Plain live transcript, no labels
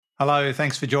Hello,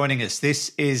 thanks for joining us.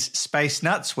 This is Space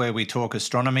Nuts, where we talk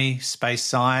astronomy, space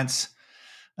science.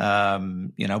 We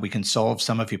can solve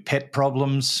some of your pet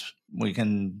problems. We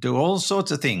can do all sorts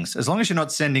of things. As long as you're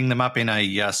not sending them up in a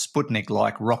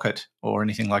Sputnik-like rocket or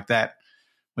anything like that,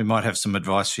 we might have some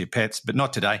advice for your pets, but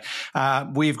not today.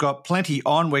 We've got plenty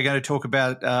on. We're going to talk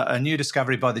about a new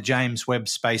discovery by the James Webb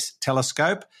Space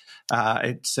Telescope.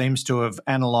 It seems to have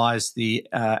analysed the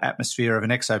atmosphere of an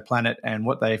exoplanet, and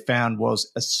what they found was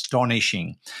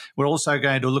astonishing. We're also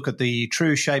going to look at the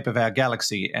true shape of our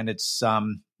galaxy, and it's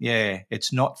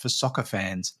not for soccer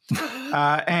fans.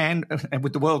 And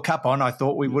with the World Cup on, I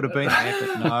thought we would have been there,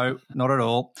 but no, not at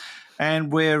all.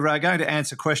 And we're going to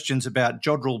answer questions about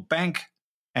Jodrell Bank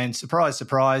and, surprise,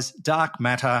 surprise, dark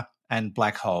matter and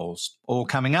black holes, all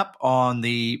coming up on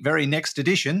the very next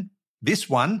edition, this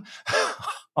one,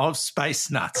 of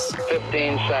Space Nuts.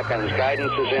 15 seconds.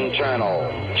 Guidance is internal.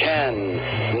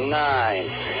 10,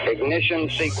 9. Ignition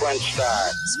sequence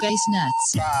start. Space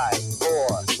Nuts. 5,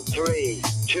 4, 3,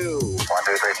 2. 1, 2,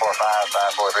 3, 4, 5,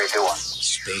 5, 4, 3, 2, 1.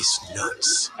 Space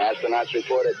Nuts. Astronauts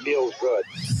report it feels good.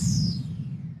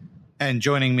 And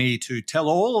joining me to tell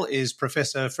all is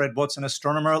Professor Fred Watson,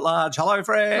 astronomer at large. Hello,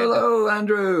 Fred. Hello,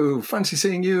 Andrew. Fancy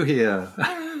seeing you here.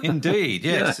 Indeed,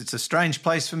 yes. Yeah. It's a strange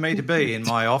place for me to be in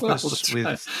my office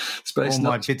with Space all Nuts.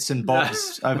 my bits and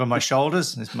bobs over my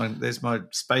shoulders. There's my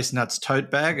Space Nuts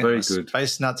tote bag. And Very my good.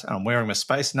 Space Nuts. I'm wearing my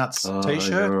Space Nuts T-shirt.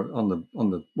 You're on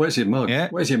the. Where's your mug? Yeah.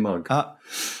 Where's your mug?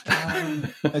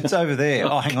 It's over there.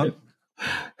 Oh, hang on.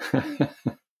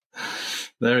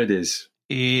 There it is.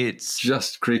 It's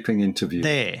just creeping into view.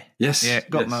 There. Yes. Yeah,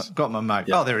 got my mug.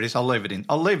 Yeah. Oh, there it is. I'll leave it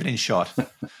in shot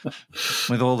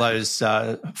with all those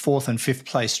fourth and fifth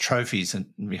place trophies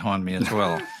behind me as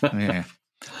well. Yeah.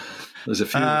 There's a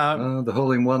few. The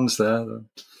hole-in-ones there.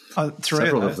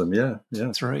 Several of them. Yeah.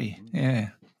 Three. Yeah.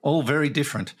 All very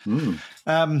different.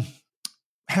 How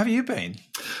have you been?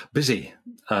 Busy.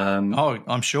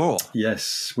 I'm sure.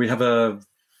 Yes. We have a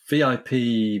VIP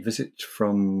visit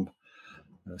from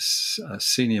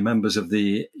senior members of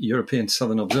the European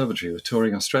Southern Observatory. We're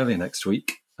touring Australia next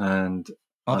week, and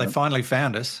they finally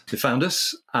found us. They found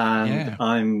us, and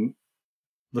I'm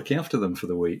looking after them for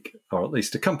the week, or at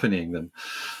least accompanying them,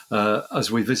 as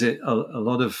we visit a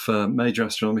lot of major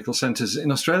astronomical centres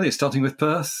in Australia, starting with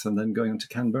Perth and then going on to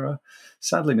Canberra.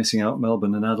 Sadly missing out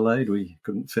Melbourne and Adelaide. We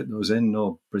couldn't fit those in,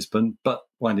 nor Brisbane, but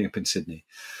winding up in Sydney.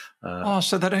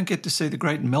 So they don't get to see the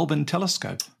great Melbourne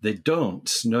telescope? They don't,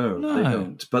 no, they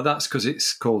don't. But that's because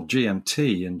it's called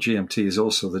GMT, and GMT is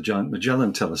also the Giant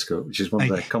Magellan Telescope, which is one of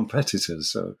their competitors,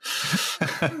 so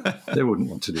they wouldn't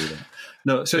want to do that.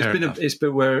 No, so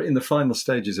we're in the final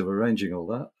stages of arranging all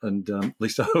that, and at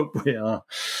least I hope we are.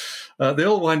 They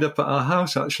all wind up at our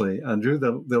house, actually, Andrew.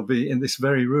 They'll be in this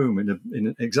very room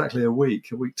in exactly a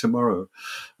week tomorrow,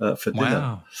 for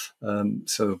dinner. Wow.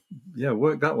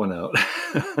 Work that one out.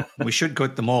 We should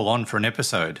get them all on for an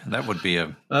episode. That would be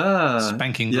a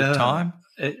spanking good time.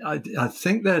 I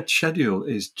think their schedule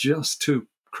is just too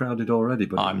crowded already,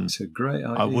 but it's a great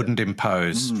idea. I wouldn't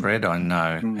impose, Fred. I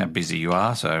know how busy you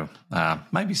are, so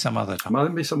maybe some other time.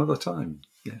 Maybe some other time.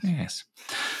 Yes.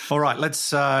 All right,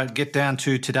 let's get down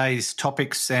to today's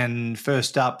topics. And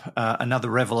first up,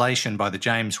 another revelation by the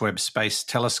James Webb Space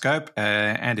Telescope,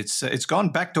 and it's gone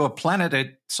back to a planet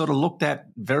it sort of looked at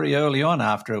very early on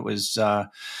after it was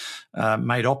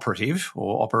made operative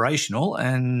or operational,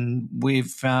 and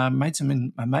we've made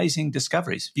some amazing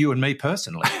discoveries. You and me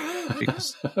personally.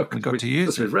 Because we got to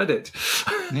use it. We've read it.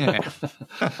 Yeah.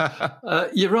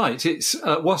 You're right. It's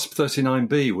WASP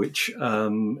 39b, which,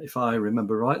 if I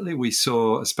remember rightly, we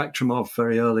saw a spectrum of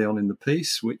very early on in the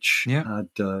piece, which had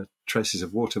traces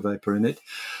of water vapor in it.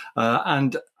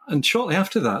 And shortly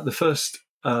after that, the first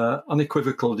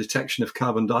unequivocal detection of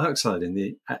carbon dioxide in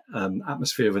the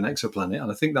atmosphere of an exoplanet.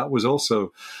 And I think that was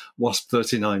also WASP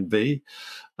 39b.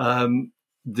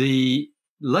 The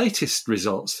latest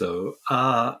results, though,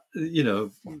 are,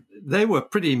 they were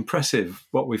pretty impressive,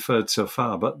 what we've heard so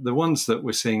far, but the ones that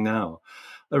we're seeing now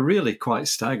are really quite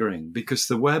staggering, because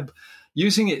the Webb,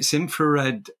 using its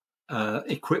infrared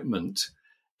equipment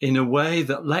in a way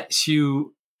that lets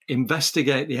you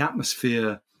investigate the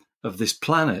atmosphere of this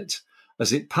planet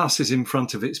as it passes in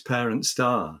front of its parent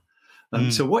star.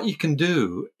 And so what you can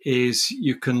do is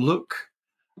you can look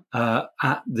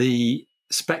at the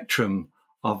spectrum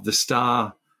of the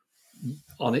star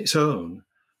on its own,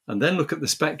 and then look at the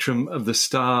spectrum of the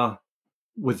star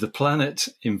with the planet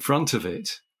in front of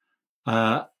it.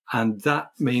 And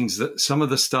that means that some of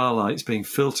the starlight's being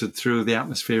filtered through the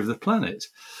atmosphere of the planet.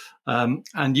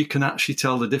 And you can actually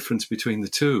tell the difference between the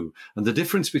two. And the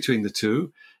difference between the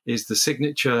two is the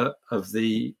signature of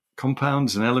the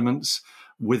compounds and elements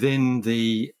within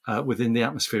the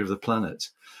atmosphere of the planet.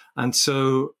 And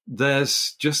so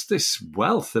there's just this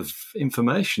wealth of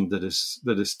information that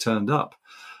has turned up,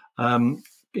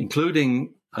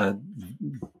 including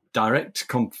direct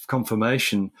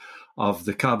confirmation of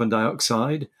the carbon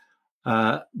dioxide.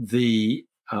 The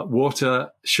water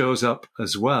shows up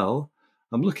as well.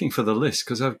 I'm looking for the list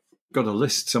because I've got a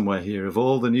list somewhere here of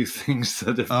all the new things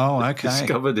that have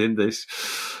discovered in this,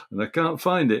 and I can't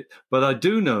find it. But I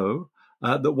do know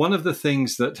that one of the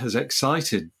things that has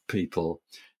excited people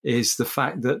is the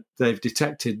fact that they've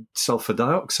detected sulfur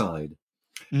dioxide.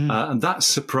 And that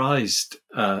surprised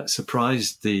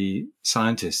the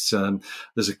scientists.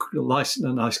 There's a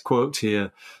nice quote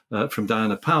here from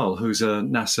Diana Powell, who's a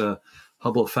NASA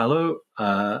Hubble Fellow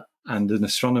and an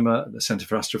astronomer at the Center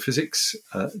for Astrophysics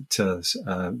at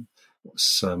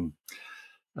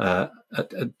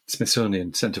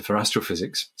Smithsonian Center for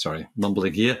Astrophysics. Sorry,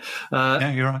 mumbling here.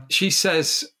 You're right. She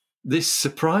says this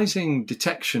surprising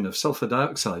detection of sulfur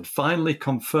dioxide finally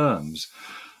confirms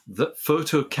that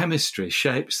photochemistry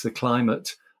shapes the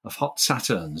climate of hot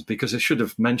Saturns, because I should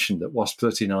have mentioned that WASP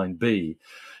 39b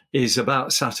is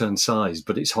about Saturn size,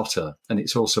 but it's hotter and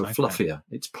it's also fluffier.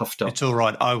 It's puffed up. It's all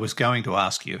right. I was going to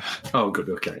ask you. Oh, good.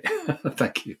 Okay.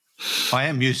 Thank you. I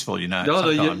am useful, you know. No,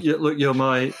 look, you're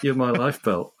my life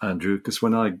belt, Andrew, because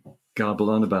when I garble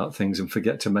on about things and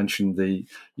forget to mention the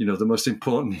most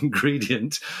important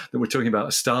ingredient that we're talking about,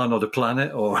 a star, not a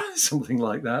planet, or something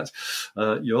like that,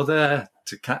 you're there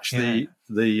to catch the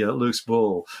loose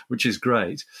ball, which is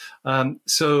great. But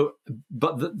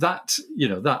that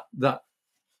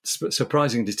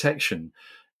surprising detection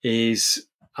is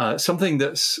something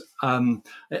that's,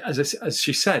 as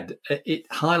she said, it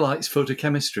highlights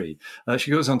photochemistry.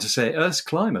 She goes on to say, Earth's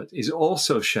climate is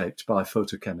also shaped by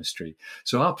photochemistry.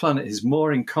 So our planet is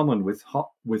more in common with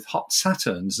hot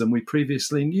Saturns than we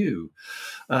previously knew.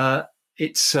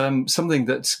 It's something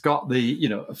that's got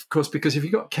of course, because if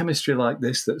you've got chemistry like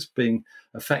this that's being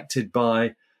affected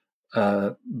by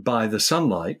the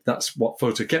sunlight, that's what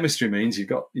photochemistry means. You've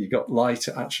got light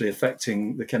actually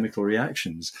affecting the chemical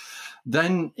reactions.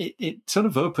 Then it sort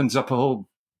of opens up a whole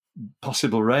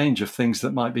possible range of things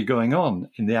that might be going on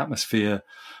in the atmosphere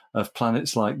of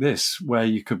planets like this, where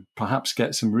you could perhaps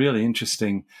get some really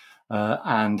interesting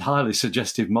and highly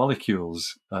suggestive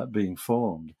molecules being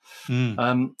formed.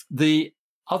 The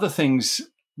other things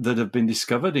that have been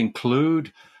discovered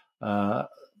include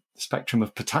spectrum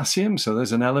of potassium. So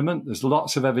there's an element. There's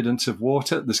lots of evidence of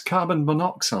water. There's carbon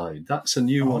monoxide. That's a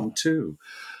new one too,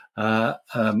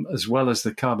 as well as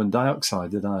the carbon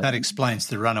dioxide that explains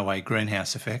the runaway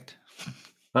greenhouse effect.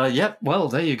 Well,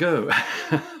 there you go.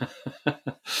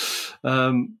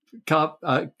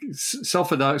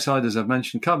 Sulfur dioxide, as I've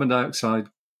mentioned, carbon dioxide,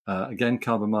 again,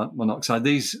 carbon monoxide.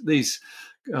 These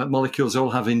molecules all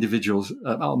have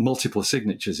multiple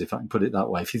signatures, if I can put it that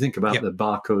way. If you think about the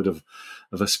barcode of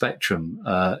a spectrum,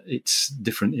 its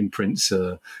different imprints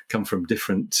come from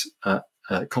different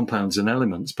compounds and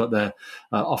elements, but they're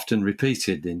often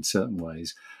repeated in certain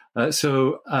ways.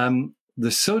 So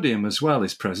the sodium as well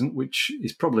is present, which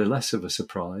is probably less of a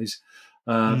surprise.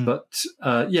 But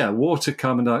water,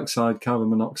 carbon dioxide,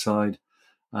 carbon monoxide,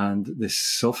 and this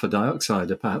sulfur dioxide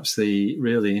are perhaps the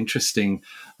really interesting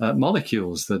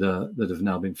molecules that have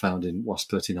now been found in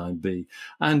WASP 39b.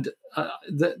 And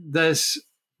there's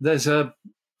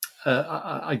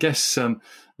I guess,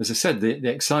 as I said, the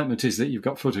excitement is that you've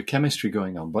got photochemistry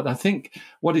going on. But I think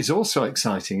what is also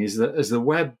exciting is that as the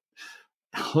Webb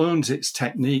hones its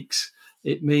techniques,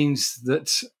 it means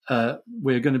that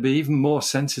we're going to be even more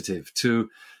sensitive to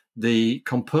the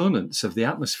components of the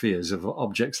atmospheres of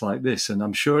objects like this. And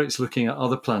I'm sure it's looking at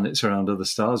other planets around other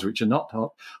stars, which are not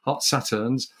hot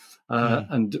Saturns,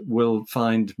 and will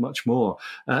find much more.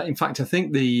 In fact, I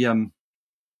think the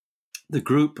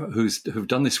group who've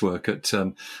done this work at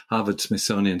Harvard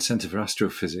Smithsonian Center for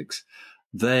Astrophysics,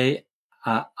 they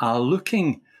are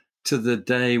looking to the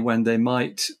day when they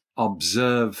might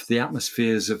observe the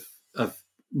atmospheres of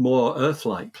more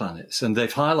Earth-like planets. And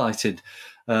they've highlighted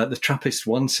the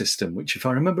TRAPPIST-1 system, which, if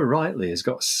I remember rightly, has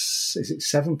got, is it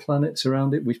 7 planets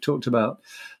around it? We've talked about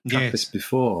TRAPPIST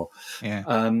before. Yeah.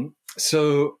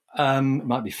 It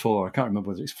might be 4. I can't remember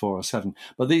whether it's 4 or 7.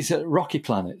 But these are rocky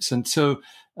planets. And so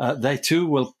they too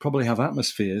will probably have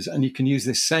atmospheres. And you can use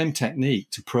this same technique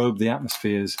to probe the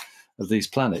atmospheres of these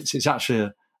planets. It's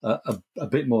actually a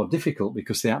bit more difficult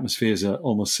because the atmospheres are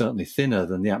almost certainly thinner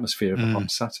than the atmosphere of a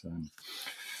hot Saturn.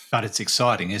 But it's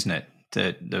exciting, isn't it?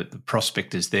 the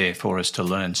prospect is there for us to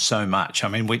learn so much. I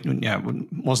mean,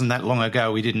 wasn't that long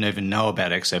ago we didn't even know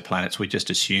about exoplanets. We just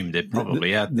assumed they're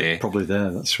probably out there. Probably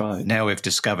there, that's right. Now we've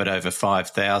discovered over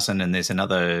 5,000, and there's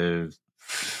another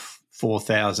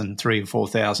 3,000 or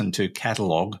 4,000 to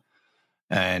catalogue.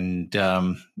 And,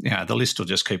 the list will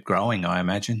just keep growing, I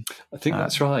imagine. I think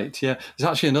that's right, yeah. There's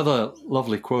actually another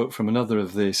lovely quote from another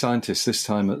of the scientists, this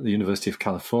time at the University of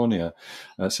California,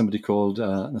 somebody called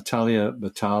Natalia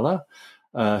Batala,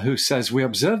 who says, "We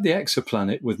observed the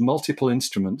exoplanet with multiple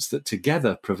instruments that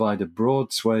together provide a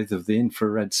broad swathe of the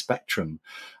infrared spectrum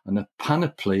and a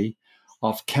panoply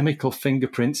of chemical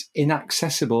fingerprints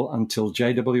inaccessible until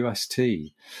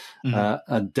JWST.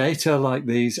 And data like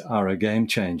these are a game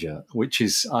changer," which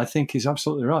I think is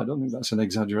absolutely right. I don't think that's an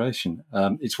exaggeration.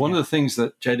 It's one of the things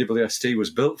that JWST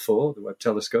was built for, the Webb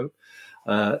telescope,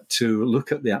 to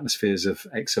look at the atmospheres of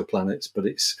exoplanets, but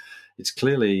it's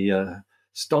clearly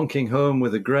stonking home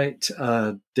with a great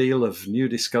deal of new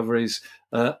discoveries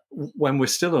when we're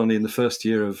still only in the first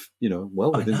year of,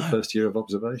 within the first year of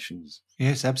observations.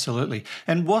 Yes, absolutely.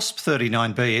 And WASP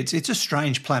 39b, it's a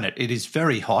strange planet. It is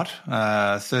very hot,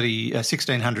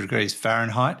 1,600 degrees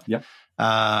Fahrenheit. Yep.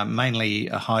 Mainly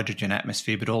a hydrogen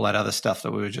atmosphere, but all that other stuff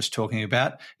that we were just talking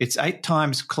about. It's 8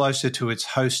 times closer to its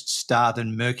host star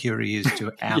than Mercury is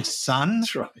to our sun.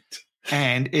 That's right.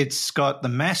 And it's got the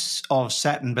mass of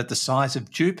Saturn, but the size of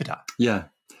Jupiter. Yeah,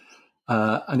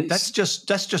 and that's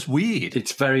just weird.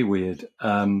 It's very weird.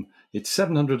 It's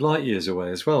 700 light years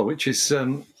away as well, which is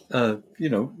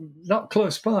not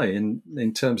close by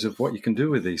in terms of what you can do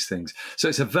with these things. So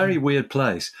it's a very weird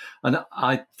place, and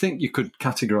I think you could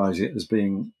categorise it as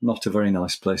being not a very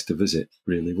nice place to visit.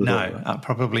 Really, no,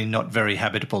 probably not very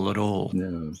habitable at all.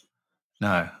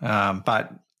 No,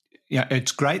 but. Yeah,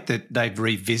 it's great that they've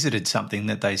revisited something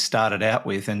that they started out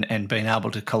with and been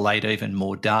able to collate even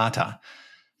more data.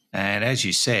 And as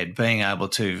you said, being able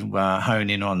to hone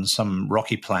in on some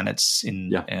rocky planets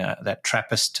in that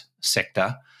TRAPPIST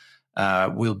sector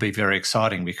will be very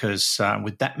exciting because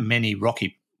with that many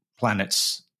rocky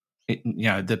planets,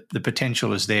 the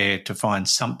potential is there to find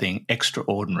something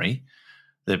extraordinary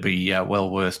that'd be well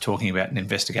worth talking about and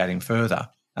investigating further.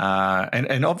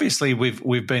 And obviously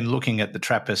we've been looking at the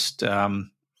TRAPPIST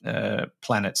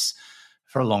planets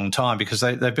for a long time because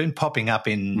they've been popping up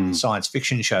in science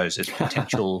fiction shows as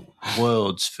potential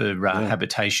worlds for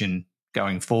habitation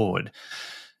going forward.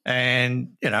 And,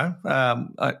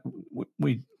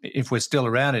 if we're still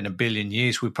around in 1 billion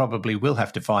years, we probably will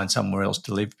have to find somewhere else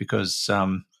to live because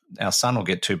our sun will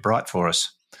get too bright for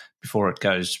us before it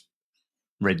goes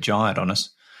red giant on us.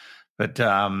 But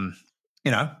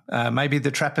maybe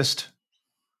the TRAPPIST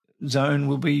zone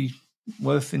will be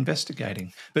worth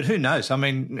investigating. But who knows? I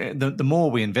mean, the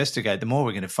more we investigate, the more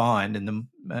we're going to find. And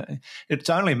it's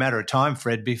only a matter of time,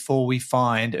 Fred, before we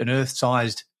find an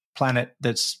Earth-sized planet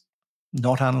that's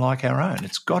not unlike our own.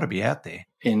 It's got to be out there.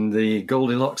 In the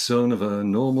Goldilocks zone of a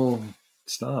normal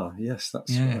star. Yes,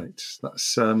 that's right.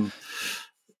 That's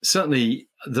certainly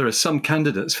there are some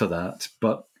candidates for that,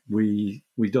 but we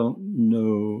don't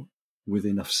know with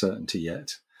enough certainty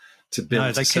yet to be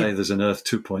able to say there's an Earth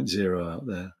 2.0 out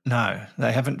there. No,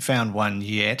 they haven't found one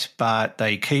yet, but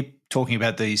they keep talking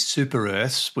about these super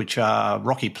Earths, which are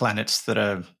rocky planets that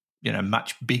are,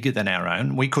 much bigger than our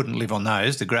own. We couldn't live on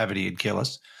those. The gravity would kill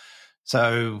us.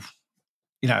 So,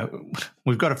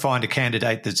 we've got to find a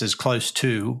candidate that's as close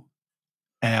to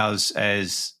ours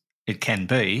as it can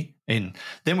be. And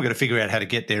then we've got to figure out how to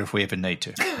get there if we ever need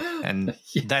to. And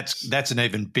that's an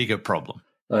even bigger problem.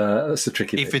 That's the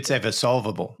tricky bit. If it's ever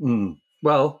solvable.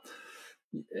 Well,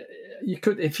 you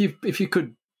could if you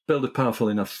could build a powerful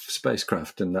enough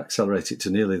spacecraft and accelerate it to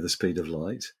nearly the speed of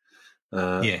light.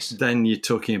 Then you're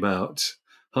talking about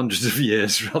hundreds of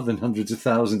years rather than hundreds of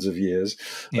thousands of years,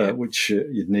 which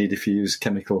you'd need if you use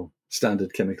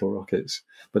standard chemical rockets.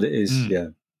 But it is,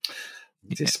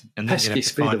 this pesky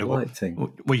speed of light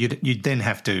thing. Well, you'd then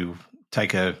have to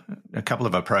take a couple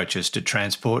of approaches to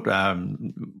transport.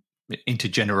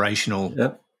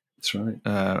 Intergenerational that's right.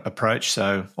 Approach.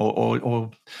 So,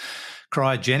 or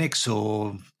cryogenics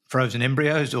or frozen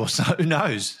embryos or so, who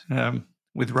knows,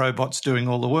 with robots doing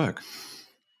all the work.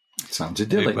 Sounds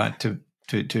idyllic.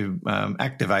 To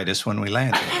activate us when we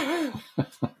land.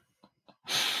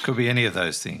 Could be any of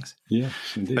those things. Yeah,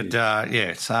 indeed.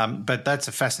 But but that's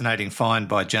a fascinating find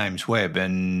by James Webb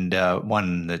and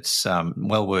one that's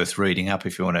well worth reading up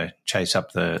if you want to chase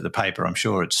up the paper. I'm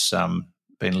sure it's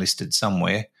been listed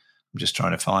somewhere. I'm just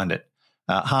trying to find it.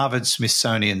 Harvard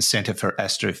Smithsonian Center for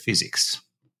Astrophysics.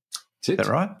 Is that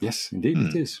right? Yes, indeed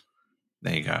it is.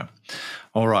 There you go.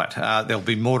 All right. There'll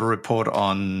be more to report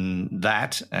on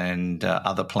that and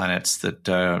other planets that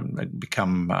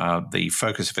become the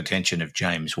focus of attention of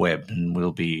James Webb, and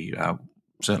we'll be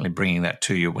certainly bringing that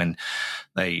to you when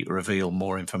they reveal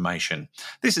more information.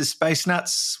 This is Space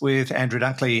Nuts with Andrew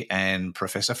Dunkley and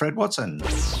Professor Fred Watson.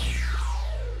 3,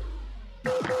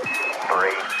 2,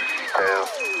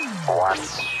 1.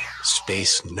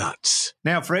 Space Nuts.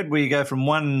 Now, Fred, we go from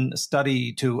one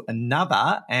study to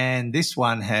another, and this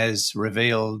one has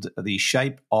revealed the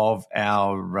shape of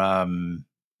our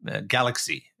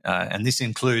galaxy. And this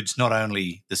includes not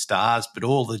only the stars, but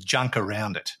all the junk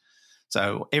around it.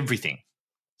 So everything.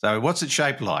 So what's it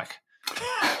shaped like?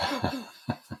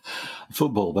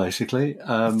 Football, basically.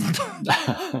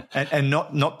 And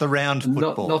not the round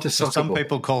football. Not a soccer Some ball.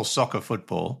 people call soccer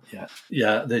football.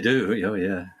 Yeah, they do.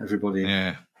 Yeah. Everybody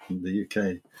in the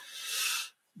UK.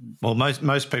 Well,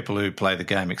 most people who play the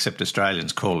game, except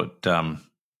Australians, call it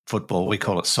football. We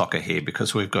call it soccer here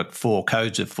because we've got 4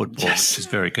 codes of football, which is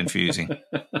very confusing.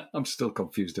 I'm still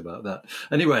confused about that.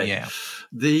 Anyway,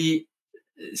 the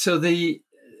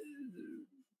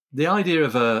idea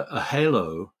of a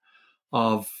halo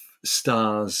of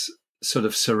stars sort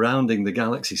of surrounding the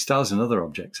galaxy, stars and other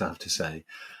objects, I have to say,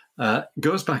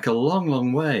 goes back a long,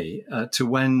 long way to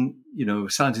when,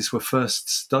 scientists were first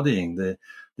studying the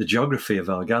geography of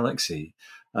our galaxy.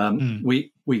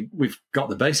 We've got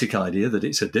the basic idea that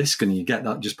it's a disk, and you get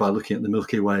that just by looking at the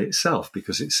Milky Way itself,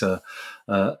 because it's a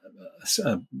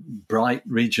bright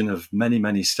region of many,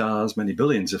 many stars, many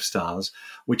billions of stars,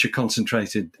 which are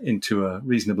concentrated into a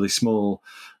reasonably small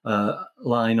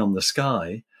line on the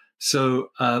sky. So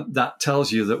that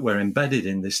tells you that we're embedded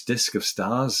in this disk of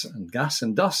stars and gas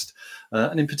and dust,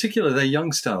 and in particular, they're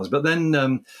young stars. But then,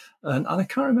 and I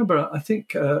can't remember, I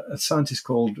think a scientist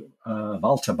called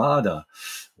Walter Baade,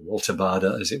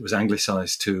 as it was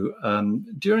anglicised to,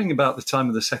 during about the time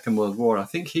of the Second World War, I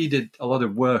think he did a lot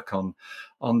of work on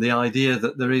the idea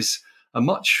that there is a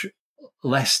much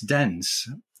less dense,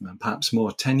 perhaps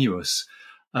more tenuous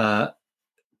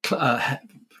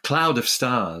cloud of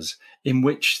stars in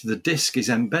which the disk is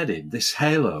embedded, this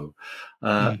halo.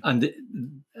 And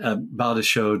Baade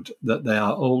showed that they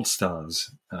are old stars.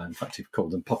 In fact, he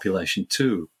called them population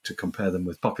 2 to compare them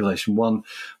with population 1,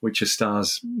 which are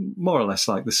stars more or less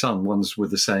like the sun, ones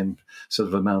with the same sort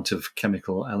of amount of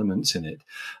chemical elements in it.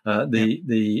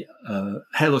 The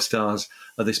halo stars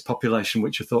are this population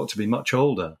which are thought to be much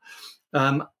older.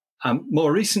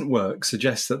 More recent work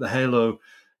suggests that the halo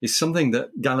is something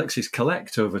that galaxies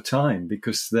collect over time,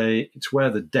 because it's where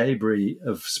the debris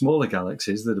of smaller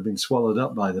galaxies that have been swallowed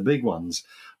up by the big ones,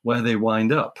 where they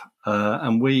wind up.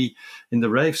 And we, in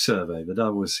the RAVE survey that I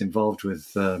was involved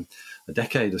with a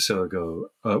decade or so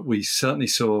ago, we certainly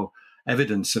saw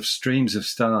evidence of streams of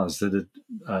stars that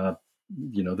had,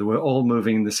 they were all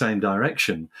moving in the same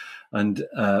direction. And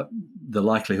the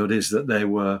likelihood is that they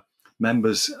were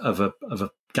members of a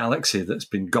galaxy that's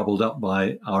been gobbled up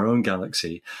by our own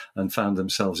galaxy and found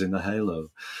themselves in the halo.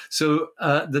 So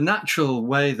the natural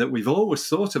way that we've always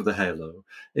thought of the halo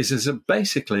is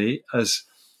basically as,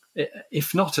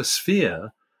 if not a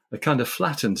sphere, a kind of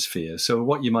flattened sphere. So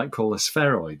what you might call a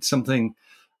spheroid, something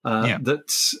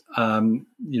that's,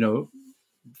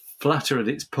 flatter at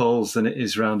its poles than it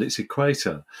is round its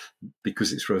equator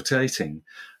because it's rotating.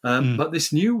 But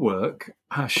this new work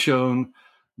has shown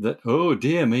that, oh,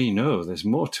 dear me, no, there's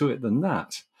more to it than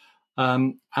that.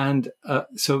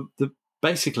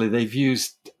 Basically, they've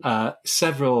used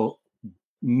several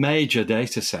major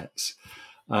data sets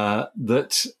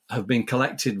that have been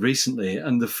collected recently.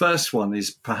 And the first one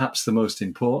is perhaps the most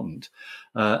important,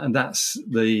 and that's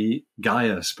the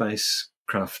Gaia spacecraft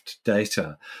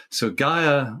data. So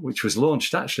Gaia, which was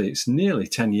launched, actually, it's nearly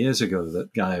 10 years ago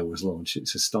that Gaia was launched.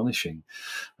 It's astonishing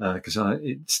because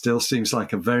it still seems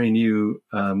like a very new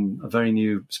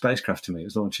spacecraft to me. It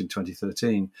was launched in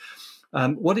 2013.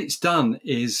 What it's done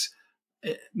is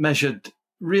it measured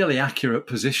really accurate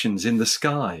positions in the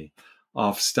sky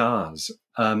of stars.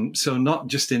 So not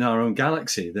just in our own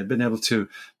galaxy, they've been able to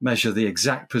measure the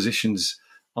exact positions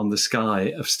on the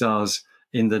sky of stars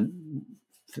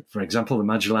for example, the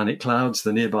Magellanic Clouds,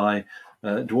 the nearby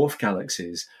dwarf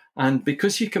galaxies. And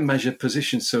because you can measure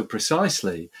positions so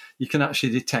precisely, you can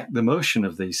actually detect the motion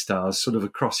of these stars sort of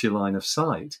across your line of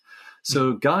sight.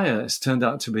 So Gaia has turned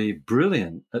out to be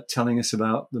brilliant at telling us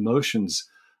about the motions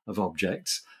of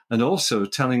objects, and also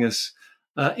telling us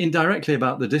indirectly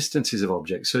about the distances of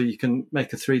objects. So you can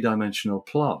make a 3-dimensional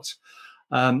plot.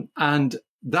 And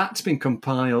that's been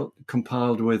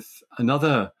compiled with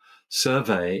another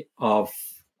survey of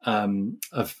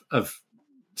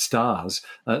stars,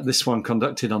 this one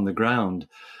conducted on the ground.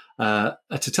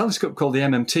 at a telescope called the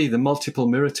MMT, the Multiple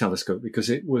Mirror Telescope, because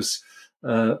it was,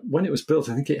 when it was built,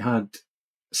 I think it had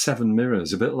 7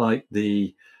 mirrors, a bit like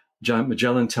the Giant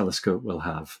Magellan Telescope will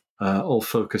have, all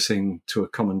focusing to a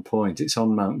common point. It's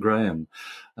on Mount Graham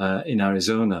in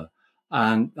Arizona.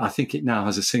 And I think it now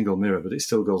has a single mirror, but it's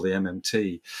still called the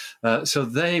MMT. So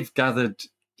they've gathered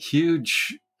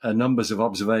huge numbers of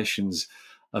observations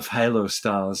of halo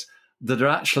stars that are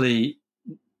actually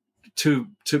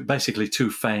basically too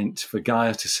faint for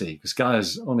Gaia to see, because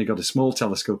Gaia's only got a small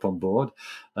telescope on board,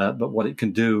 but what it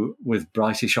can do with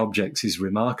brightish objects is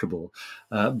remarkable.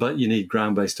 But you need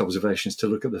ground-based observations to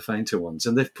look at the fainter ones.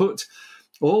 And they've put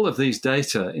all of these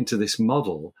data into this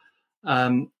model,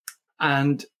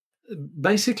 and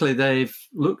basically they've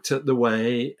looked at the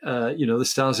way, the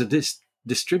stars are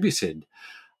distributed.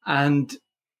 And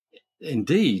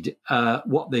indeed,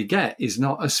 what they get is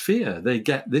not a sphere. They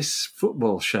get this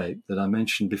football shape that I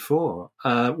mentioned before,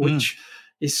 which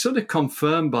is sort of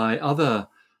confirmed by other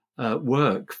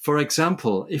work. For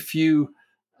example, if you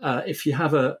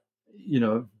have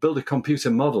build a computer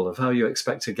model of how you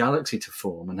expect a galaxy to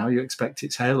form and how you expect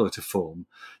its halo to form,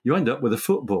 you end up with a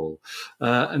football.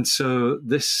 And so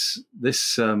this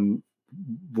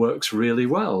works really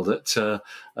well, that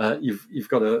you've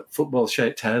got a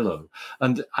football-shaped halo.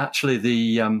 And actually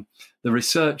the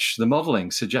research, the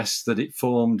modelling suggests that it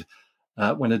formed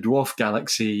when a dwarf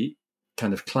galaxy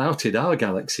kind of clouted our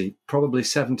galaxy, probably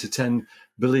 7 to 10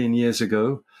 billion years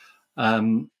ago.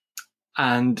 And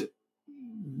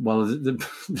well,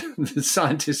 the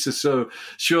scientists are so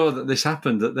sure that this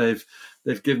happened that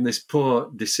they've given this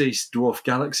poor deceased dwarf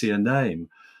galaxy a name,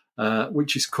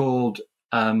 which is called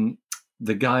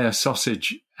the Gaia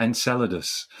sausage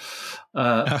Enceladus,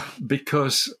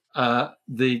 because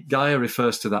the Gaia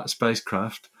refers to that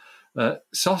spacecraft.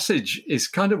 Sausage is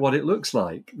kind of what it looks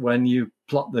like when you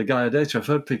plot the Gaia data. I've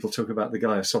heard people talk about the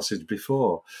Gaia sausage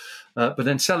before, but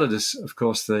Enceladus, of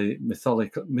course, the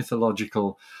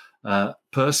mythological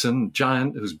person,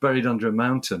 giant who's buried under a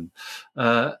mountain.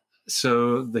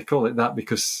 So they call it that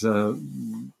because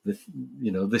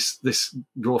this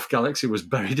dwarf galaxy was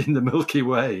buried in the Milky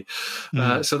Way.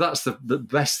 So that's the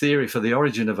best theory for the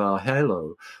origin of our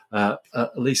halo. At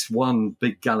least one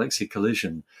big galaxy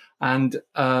collision, and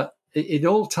it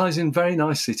all ties in very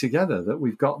nicely together. That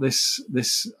we've got this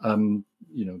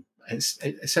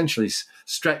essentially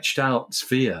stretched out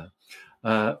sphere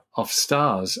of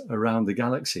stars around the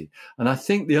galaxy. And I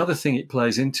think the other thing it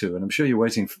plays into, and I'm sure you're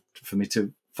waiting for me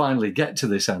to finally get to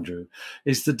this, Andrew,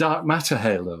 is the dark matter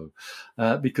halo,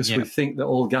 because we think that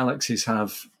all galaxies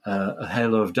have a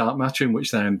halo of dark matter in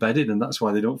which they're embedded, and that's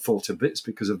why they don't fall to bits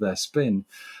because of their spin.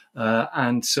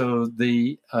 And so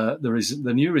the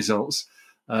new results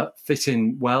fit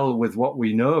in well with what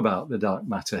we know about the dark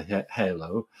matter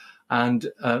halo,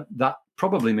 and that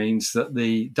probably means that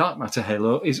the dark matter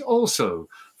halo is also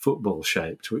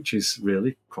football-shaped, which is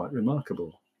really quite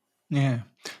remarkable. Yeah.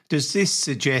 Does this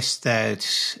suggest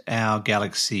that our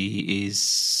galaxy is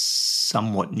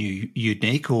somewhat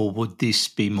unique, or would this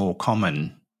be more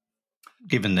common,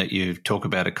 given that you talk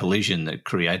about a collision that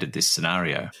created this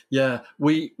scenario? Yeah,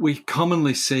 we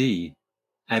commonly see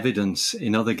evidence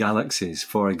in other galaxies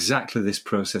for exactly this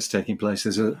process taking place.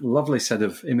 There's a lovely set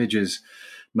of images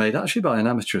made actually by an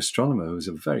amateur astronomer who's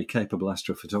a very capable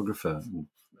astrophotographer. And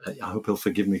I hope he'll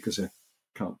forgive me because I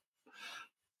can't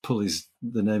pull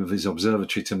the name of his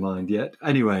observatory to mind yet.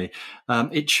 Anyway,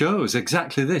 it shows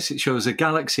exactly this. It shows a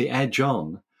galaxy edge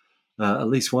on, at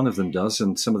least one of them does,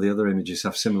 and some of the other images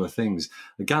have similar things.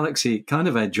 A galaxy kind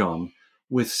of edge on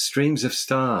with streams of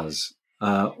stars,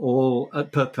 all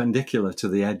perpendicular to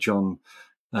the edge on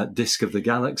disk of the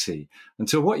galaxy. And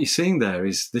so what you're seeing there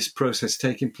is this process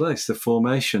taking place, the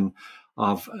formation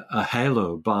of a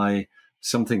halo by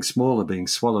something smaller being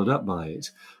swallowed up by it.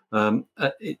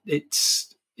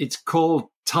 It's called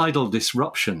tidal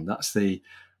disruption. That's the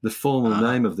formal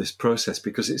name of this process,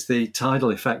 because it's the tidal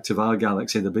effect of our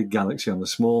galaxy, the big galaxy on the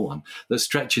small one, that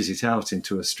stretches it out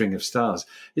into a string of stars.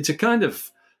 It's a kind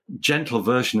of gentle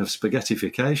version of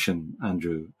spaghettification,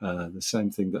 Andrew, the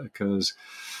same thing that occurs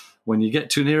when you get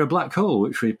too near a black hole,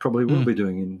 which we probably will be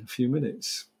doing in a few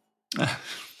minutes.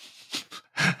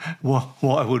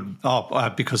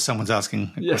 Because someone's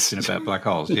asking a question about black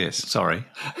holes. Yes, sorry.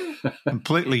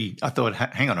 Completely, I thought,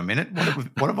 hang on a minute,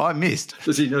 what have I missed?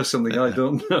 Does he know something I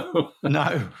don't know?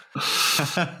 No.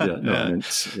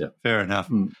 Yeah. Fair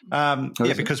enough.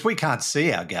 Because we can't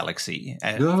see our galaxy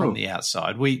from the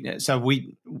outside. We're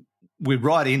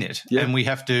right in it, and we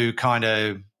have to kind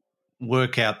of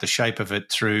work out the shape of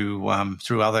it through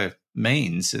other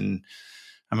means. And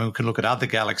I mean, we can look at other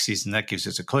galaxies and that gives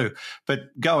us a clue.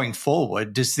 But going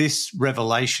forward, does this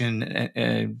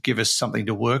revelation give us something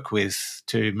to work with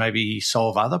to maybe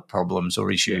solve other problems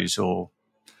or issues or,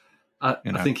 I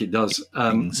think it does.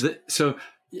 So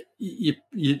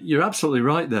you're absolutely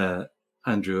right there,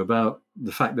 Andrew, about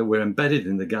the fact that we're embedded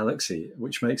in the galaxy,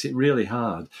 which makes it really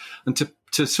hard. And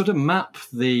to sort of map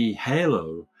the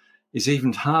halo is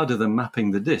even harder than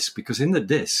mapping the disk, because in the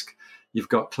disk, you've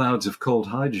got clouds of cold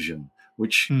hydrogen,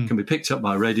 which can be picked up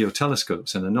by radio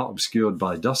telescopes and are not obscured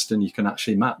by dust, and you can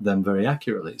actually map them very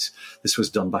accurately. This was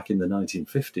done back in the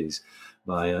 1950s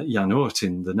by Jan Oort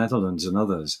in the Netherlands and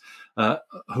others,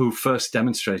 who first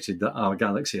demonstrated that our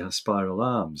galaxy has spiral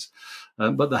arms.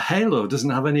 But the halo doesn't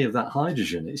have any of that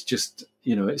hydrogen. It's just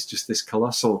this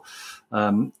colossal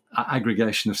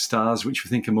aggregation of stars, which we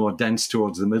think are more dense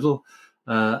towards the middle.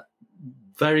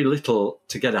 Very little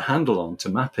to get a handle on to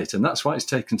map it. And that's why it's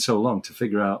taken so long to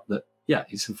figure out that,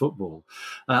 it's a football.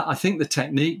 I think the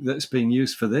technique that's being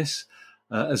used for this,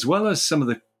 as well as some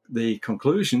of the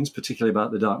conclusions, particularly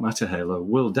about the dark matter halo,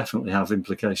 will definitely have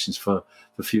implications for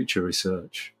future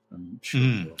research. I'm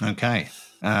sure. Okay.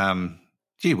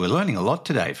 We're learning a lot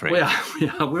today, Fred.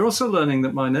 We're also learning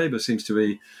that my neighbour seems to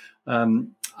be,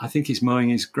 I think he's mowing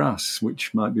his grass,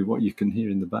 which might be what you can hear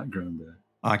in the background there.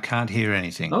 I can't hear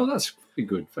anything. Oh, that's very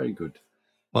good, very good.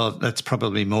 Well, that's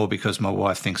probably more because my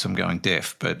wife thinks I'm going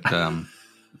deaf, but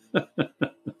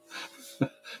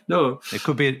no, there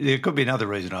could be another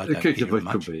reason I don't hear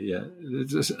much. Could be, yeah.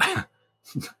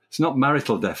 It's not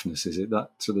marital deafness, is it? That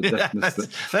sort of deafness.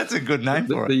 That's a good name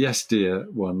for it. The yes dear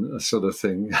one sort of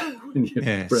thing.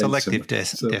 Selective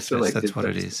deafness. That's what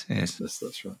it is. Yes,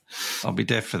 that's right. I'll be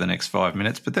deaf for the next 5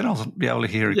 minutes, but then I'll be able to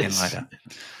hear again later.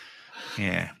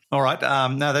 Yeah. All right.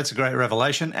 No, that's a great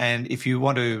revelation. And if you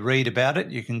want to read about it,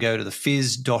 you can go to the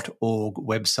phys.org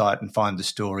website and find the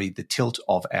story, The Tilt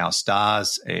of Our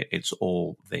Stars. It's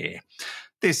all there.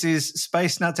 This is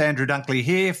Space Nuts. Andrew Dunkley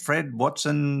here. Fred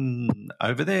Watson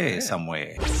over there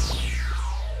somewhere. Roger,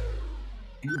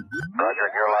 you're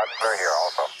loud and clear here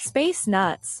also. Space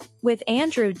Nuts with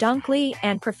Andrew Dunkley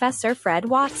and Professor Fred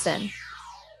Watson.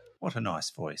 What a nice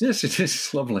voice. Yes, it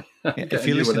is lovely. If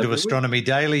you listen to Astronomy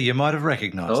Daily, you might have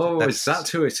recognised it. Oh, is that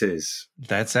who it is?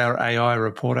 That's our AI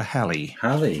reporter, Hallie.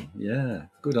 Hallie, yeah.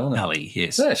 Good on her. Hallie,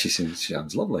 yes. Yeah, she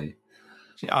sounds lovely.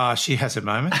 She has a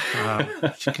moment.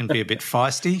 She can be a bit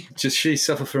feisty. Does she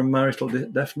suffer from marital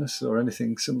deafness or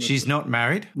anything similar? She's not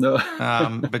married. No.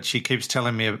 But she keeps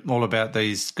telling me all about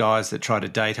these guys that try to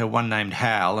date her, one named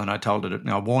Hal, and I told her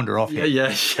I warned her off him.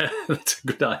 Yeah. That's a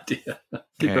good idea.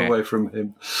 Keep away from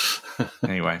him.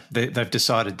 Anyway, they've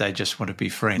decided they just want to be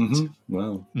friends. Mm-hmm.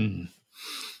 Wow.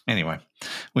 Anyway,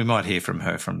 we might hear from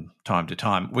her from time to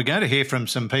time. We're going to hear from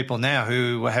some people now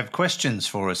who have questions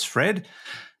for us, Fred.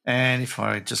 And if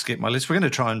I just get my list, we're going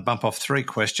to try and bump off 3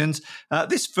 questions.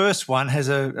 This first one has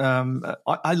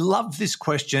I love this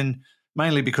question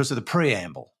mainly because of the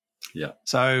preamble. Yeah.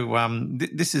 So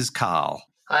this is Carl.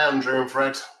 Hi, Andrew and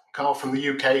Fred. Carl from the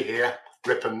UK here,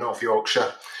 Ripon, North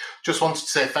Yorkshire. Just wanted to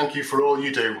say thank you for all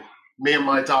you do. Me and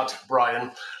my dad,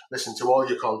 Brian, listen to all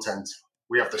your content.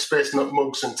 We have the Space Nut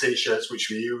mugs and T-shirts, which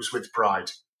we use with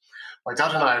pride. My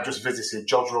dad and I have just visited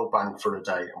Jodrell Bank for a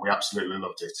day, and we absolutely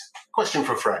loved it. Question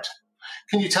for Fred.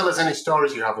 Can you tell us any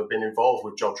stories you have been involved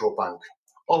with Jodrell Bank?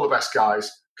 All the best,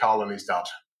 guys. Carl and his dad.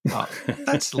 Oh,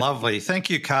 that's lovely.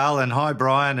 Thank you, Carl, and hi,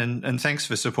 Brian, and thanks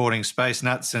for supporting Space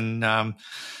Nuts and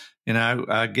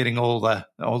getting all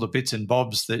the bits and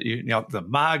bobs that the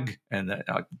mug and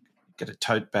get a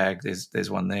tote bag. There's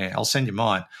one there. I'll send you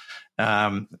mine.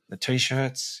 The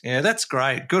T-shirts. Yeah, that's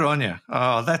great. Good on you.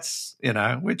 Oh, that's, we're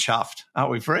chuffed,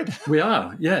 aren't we, Fred? We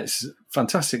are. Yeah, it's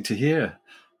fantastic to hear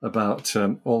about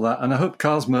all that. And I hope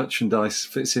Carl's merchandise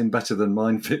fits in better than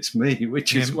mine fits me,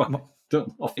 which is why I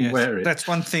don't often wear it. That's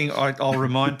one thing I'll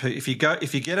remind people. If you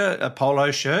get a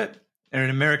polo shirt, they're in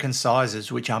American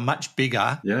sizes, which are much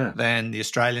bigger than the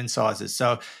Australian sizes.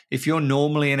 So if you're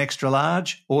normally an extra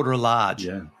large, order a large.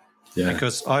 Yeah.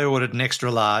 Because I ordered an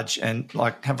extra large and,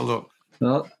 have a look.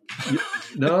 No,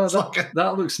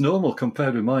 that looks normal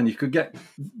compared with mine. You could get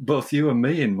both you and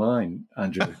me in mine,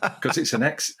 Andrew, because it's an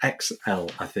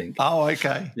XXL, I think. Oh,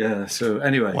 okay. Yeah, so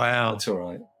anyway, wow, that's all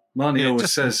right. Marnie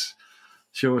always says,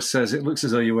 it looks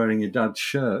as though you're wearing your dad's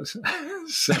shirt.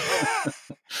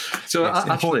 so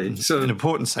actually, an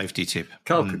important safety tip.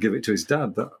 Carl could give it to his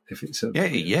dad, but if it's then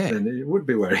it would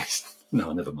be wearing.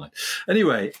 No, never mind.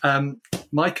 Anyway,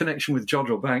 my connection with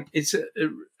Jodrell Bank,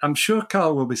 I'm sure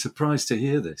Carl will be surprised to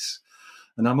hear this,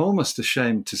 and I'm almost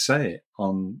ashamed to say it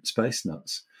on Space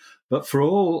Nuts, but for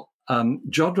all,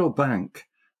 Jodrell Bank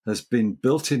has been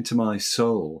built into my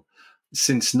soul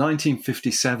since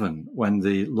 1957, when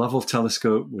the Lovell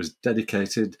telescope was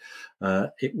dedicated.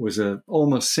 It was a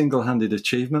almost single-handed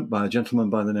achievement by a gentleman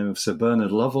by the name of Sir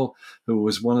Bernard Lovell, who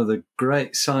was one of the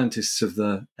great scientists of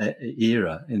the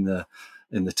era in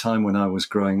the time when I was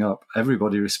growing up.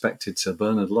 Everybody respected Sir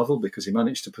Bernard Lovell because he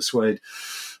managed to persuade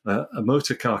a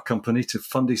motor car company to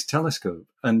fund his telescope,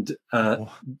 and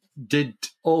did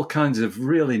all kinds of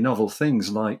really novel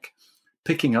things, like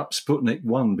picking up Sputnik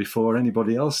 1 before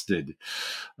anybody else did.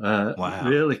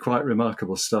 Really quite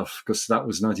remarkable stuff, because that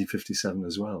was 1957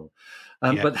 as well.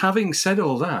 But having said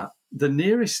all that, the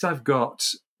nearest I've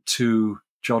got to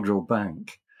Jodrell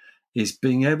Bank is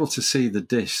being able to see the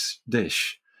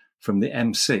dish from the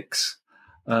M6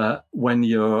 when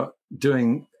you're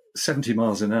doing 70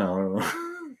 miles an hour or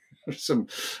some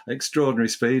extraordinary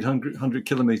speed, 100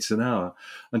 kilometres an hour,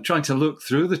 and trying to look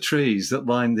through the trees that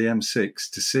line the M6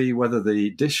 to see whether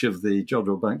the dish of the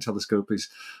Jodrell Bank telescope is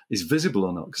visible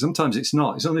or not. Because sometimes it's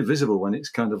not. It's only visible when it's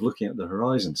kind of looking at the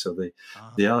horizon, so the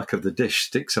arc of the dish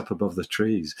sticks up above the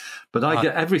trees. But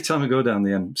every time I go down the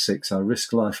M6, I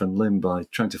risk life and limb by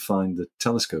trying to find the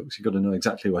telescopes. You've got to know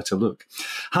exactly where to look.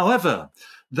 However,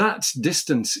 that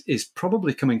distance is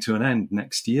probably coming to an end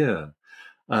next year.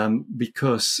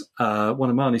 Because one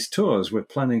of Marnie's tours, we're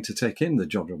planning to take in the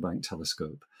Jodrell Bank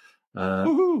telescope,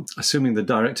 assuming the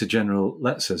Director General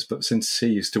lets us. But since he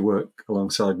used to work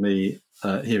alongside me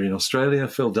here in Australia,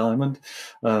 Phil Diamond,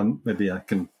 maybe I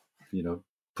can,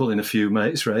 pull in a few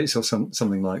mates rates or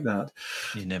something like that.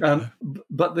 You never know.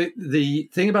 But the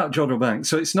thing about Jodrell Bank,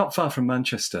 so it's not far from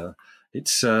Manchester.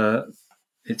 It's not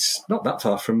that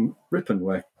far from Ripon,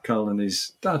 where Carl and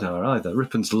his dad are either.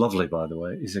 Ripon's lovely, by the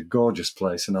way. It's a gorgeous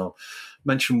place, and I'll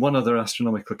mention one other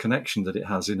astronomical connection that it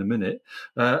has in a minute.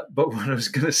 But what I was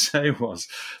going to say was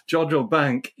Jodrell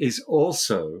Bank is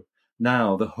also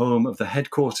now the home of the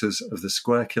headquarters of the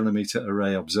Square Kilometre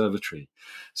Array Observatory.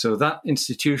 So that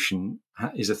institution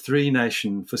is a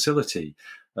three-nation facility.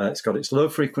 It's got its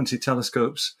low-frequency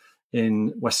telescopes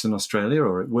in Western Australia,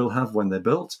 or it will have when they're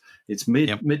built. Its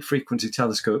mid-frequency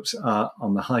telescopes are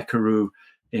on the High Karoo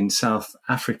in South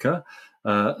Africa.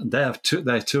 Their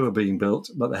two are being built,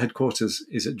 but the headquarters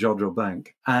is at Jodrell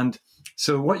Bank. And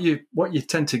so what you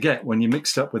tend to get when you're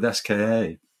mixed up with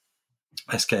SKAO,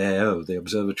 the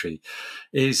observatory,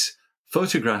 is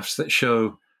photographs that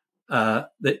show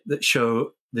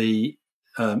the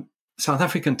South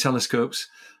African telescopes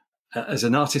as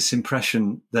an artist's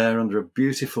impression there under a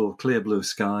beautiful clear blue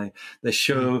sky. They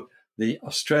show the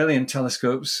Australian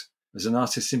telescopes as an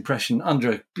artist's impression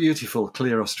under a beautiful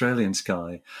clear Australian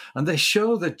sky. And they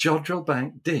show the Jodrell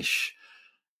Bank dish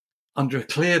under a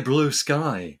clear blue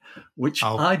sky, which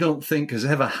I don't think has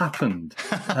ever happened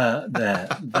there,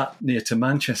 that near to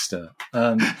Manchester.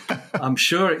 I'm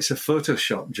sure it's a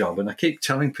Photoshop job, and I keep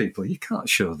telling people, you can't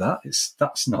show that.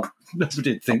 That's not,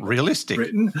 nobody'd think not realistic.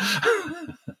 Britain.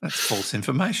 That's false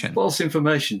information. False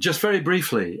information. Just very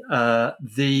briefly,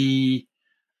 the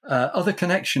other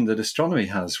connection that astronomy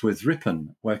has with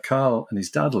Ripon, where Carl and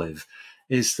his dad live,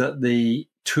 is that the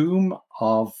tomb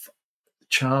of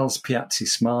Charles Piazzi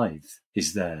Smythe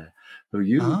is there, who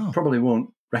you probably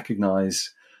won't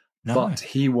recognise, but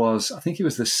he was, I think he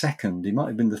was the second, he might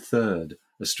have been the third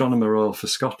Astronomer Royal for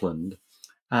Scotland,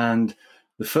 and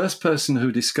the first person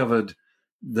who discovered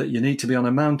that you need to be on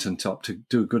a mountaintop to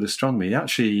do good astronomy. He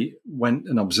actually went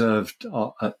and observed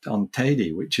on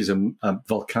Teide, which is a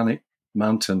volcanic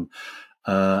mountain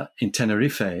in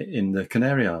Tenerife in the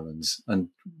Canary Islands, and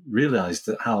realised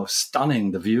that how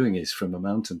stunning the viewing is from a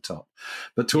mountaintop.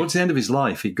 But towards the end of his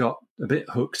life, he got a bit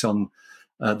hooked on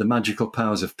the magical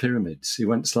powers of pyramids. He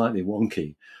went slightly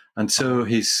wonky. And so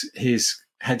his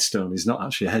headstone is not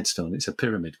actually a headstone, it's a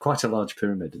pyramid, quite a large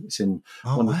pyramid. It's in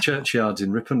one of the churchyards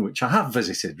in Ripon, which I have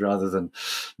visited rather than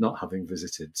not having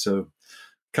visited. So,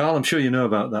 Carl, I'm sure you know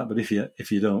about that, but if you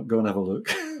don't, go and have a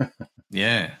look.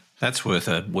 Yeah. That's worth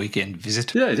a weekend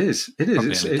visit. Yeah, it is. It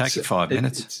is. Probably take you 5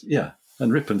 minutes. Yeah,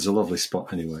 and Ripon's a lovely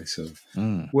spot anyway, so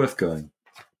worth going.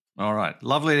 All right.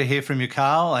 Lovely to hear from you,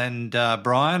 Carl and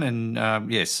Brian.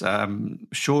 And yes,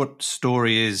 short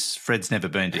story is Fred's never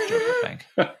been to Jodrell Bank.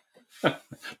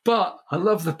 But I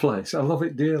love the place. I love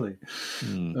it dearly.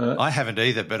 I haven't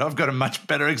either, but I've got a much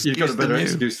better excuse than you. You've got a better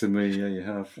excuse excuse than me. Yeah, you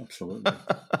have. Absolutely.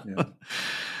 Yeah.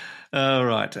 All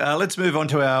right. Let's move on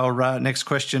to our next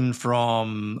question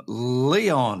from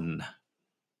Leon.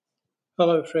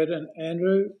 Hello, Fred and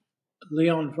Andrew.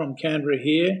 Leon from Canberra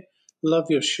here. Love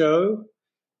your show.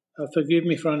 Forgive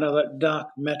me for another dark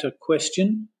matter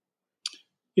question.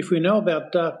 If we know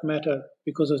about dark matter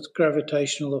because of its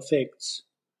gravitational effects,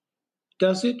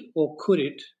 does it or could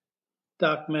it,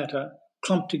 dark matter,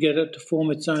 clump together to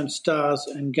form its own stars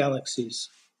and galaxies?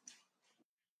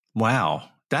 Wow,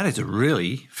 that is a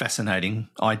really fascinating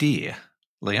idea,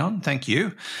 Leon. Thank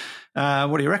you.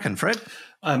 What do you reckon, Fred?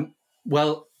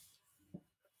 Well,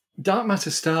 dark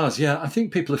matter stars, I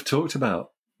think people have talked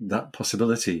about that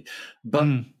possibility, but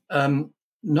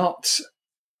not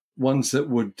ones that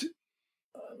would,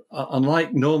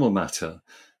 unlike normal matter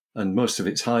and most of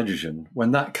its hydrogen,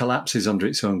 when that collapses under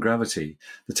its own gravity,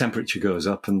 the temperature goes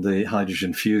up and the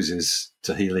hydrogen fuses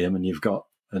to helium, and you've got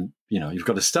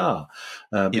a star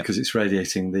because it's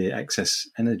radiating the excess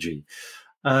energy.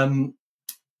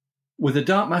 With a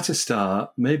dark matter star,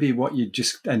 maybe what you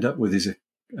just end up with is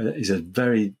a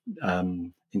very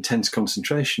intense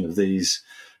concentration of these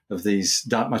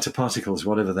dark matter particles,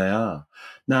 whatever they are.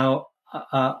 Now,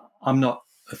 I'm not,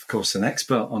 of course, an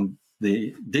expert on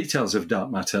the details of dark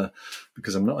matter,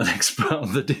 because I'm not an expert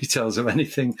on the details of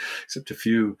anything except a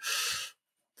few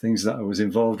things that I was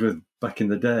involved with back in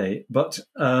the day. But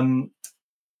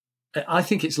I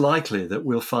think it's likely that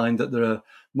we'll find that there are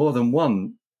more than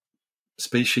one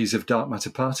species of dark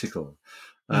matter particle.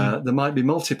 There might be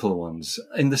multiple ones,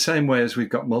 in the same way as we've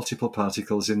got multiple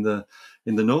particles in the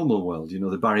normal world,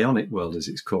 the baryonic world, as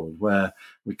it's called, where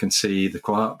we can see the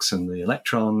quarks and the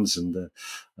electrons and the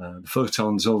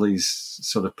photons, all these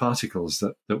sort of particles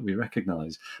that we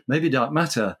recognize. Maybe dark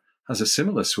matter has a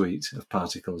similar suite of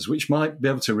particles which might be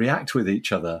able to react with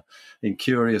each other in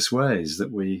curious ways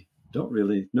that we don't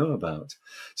really know about.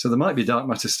 So there might be dark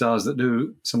matter stars that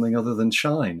do something other than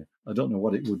shine. I don't know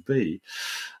what it would be.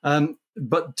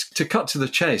 But to cut to the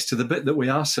chase, to the bit that we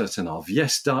are certain of,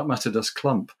 yes, dark matter does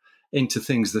clump into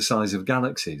things the size of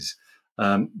galaxies,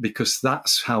 because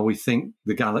that's how we think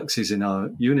the galaxies in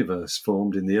our universe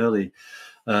formed in the early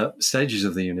stages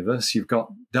of the universe. You've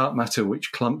got dark matter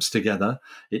which clumps together.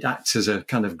 It acts as a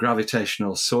kind of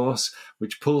gravitational source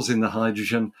which pulls in the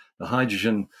hydrogen. The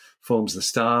hydrogen forms the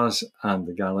stars, and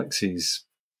the galaxies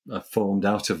are formed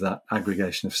out of that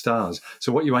aggregation of stars.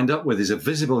 So what you end up with is a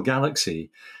visible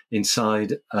galaxy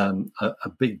inside a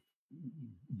big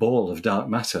ball of dark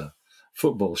matter,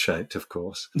 football-shaped, of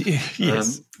course.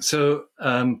 Yes.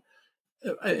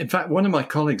 In fact, one of my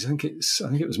colleagues, I think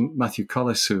it was Matthew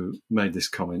Collis who made this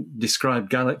comment,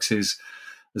 described galaxies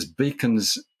as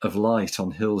beacons of light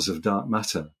on hills of dark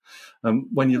matter.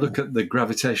 When you look at the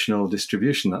gravitational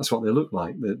distribution, that's what they look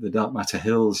like, the dark matter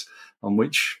hills on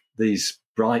which these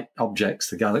bright objects,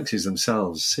 the galaxies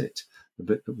themselves, sit, the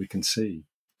bit that we can see.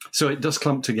 So it does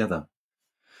clump together.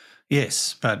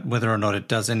 Yes, but whether or not it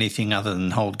does anything other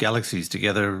than hold galaxies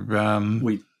together,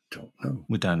 we don't know.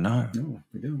 We don't know. No,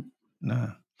 we don't.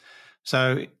 No.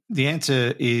 So the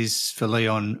answer is for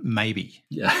Leon, maybe.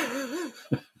 Yeah.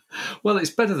 Well, it's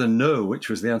better than no, which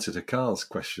was the answer to Carl's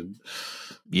question.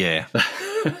 Yeah,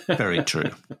 very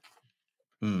true.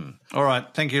 All right.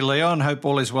 Thank you, Leon. Hope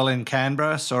all is well in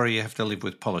Canberra. Sorry you have to live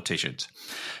with politicians.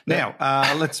 Now,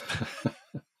 let's...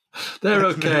 They're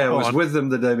okay. I was with them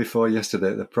the day before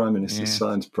yesterday at the Prime Minister's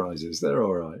Science Prizes. They're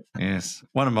all right. Yes.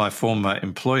 One of my former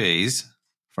employees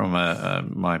from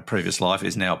my previous life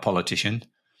is now a politician.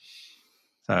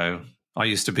 So I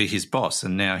used to be his boss,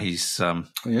 and now he's...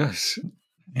 yes.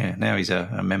 Yeah, now he's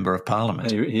a member of Parliament.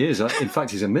 He is. In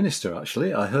fact, he's a minister,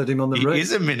 actually. I heard him on the radio. He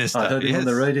is a minister. I heard him on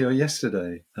the radio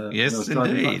yesterday. Yes,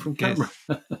 indeed. From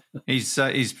yes.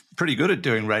 He's pretty good at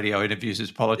doing radio interviews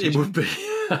as politician. It would be.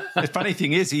 The funny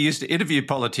thing is, he used to interview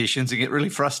politicians and get really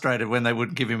frustrated when they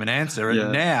wouldn't give him an answer,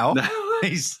 and now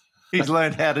he's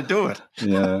learned how to do it.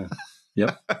 Yeah.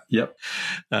 Yep.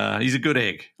 He's a good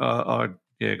egg. Got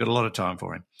a lot of time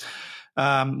for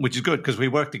him, which is good because we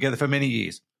worked together for many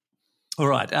years. All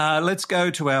right, let's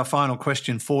go to our final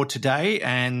question for today,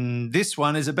 and this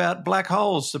one is about black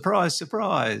holes. Surprise,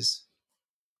 surprise.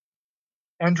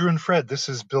 Andrew and Fred, this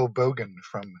is Bill Bogan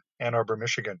from Ann Arbor,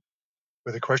 Michigan,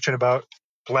 with a question about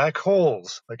black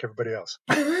holes, like everybody else.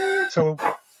 So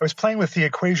I was playing with the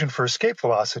equation for escape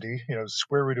velocity,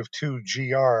 square root of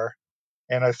 2gr,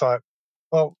 and I thought,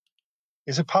 well,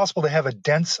 is it possible to have a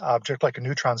dense object like a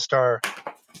neutron star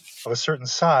of a certain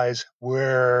size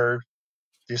where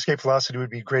the escape velocity would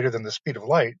be greater than the speed of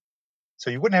light, so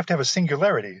you wouldn't have to have a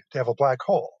singularity to have a black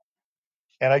hole?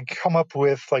 And I come up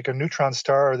with like a neutron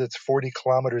star that's 40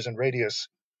 kilometers in radius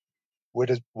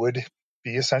would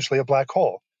be essentially a black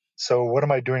hole. So what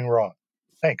am I doing wrong?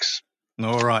 Thanks.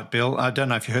 All right, Bill. I don't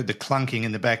know if you heard the clunking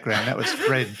in the background. That was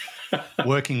Fred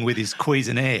working with his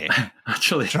Cuisenaire.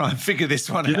 Actually, try and figure this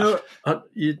one out.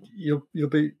 You're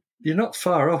not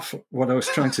far off what I was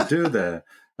trying to do there,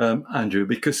 Andrew,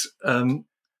 because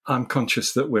I'm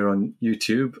conscious that we're on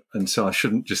YouTube, and so I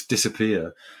shouldn't just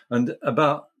disappear. And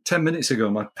about 10 minutes ago,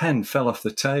 my pen fell off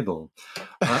the table,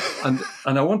 and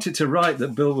I wanted to write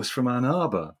that Bill was from Ann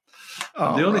Arbor.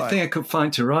 Oh, the only thing I could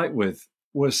find to write with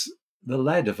was the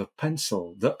lead of a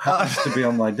pencil that happens to be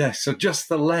on my desk. So just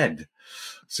the lead.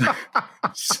 So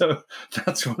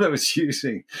that's what I was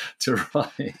using to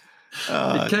write.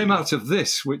 It came out of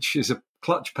this, which is a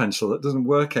clutch pencil that doesn't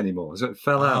work anymore. So it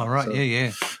fell out. Oh, right. So,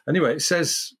 yeah. Anyway, it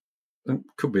says,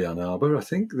 could be Ann Arbor, I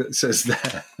think, that says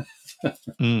there.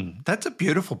 That's a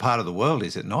beautiful part of the world,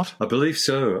 is it not? I believe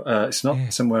so. It's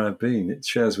not somewhere I've been. It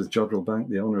shares with Jodrell Bank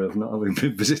the honour of not having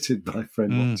been visited by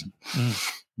Fred Watson.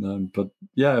 But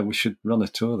yeah, we should run a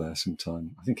tour there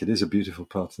sometime. I think it is a beautiful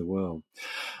part of the world.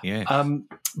 Yeah.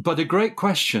 But a great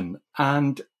question,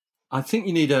 and I think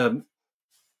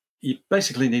you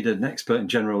basically need an expert in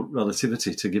general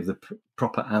relativity to give the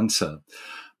proper answer.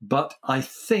 But I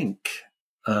think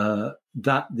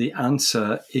that the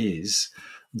answer is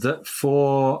that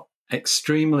for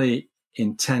extremely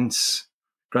intense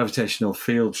gravitational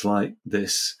fields like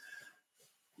this,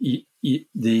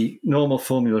 the normal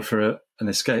formula for an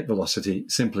escape velocity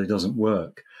simply doesn't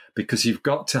work, because you've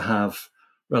got to have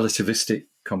relativistic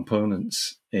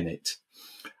components in it.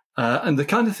 And the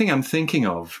kind of thing I'm thinking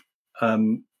of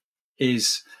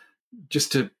is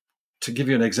just to give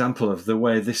you an example of the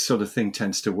way this sort of thing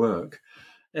tends to work.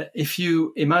 If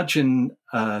you imagine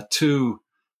two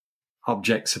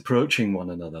objects approaching one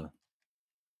another,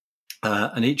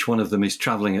 and each one of them is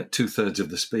traveling at 2/3 of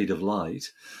the speed of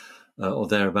light, or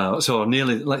thereabouts, or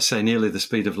let's say nearly the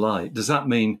speed of light, does that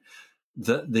mean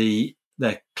that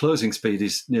their closing speed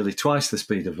is nearly twice the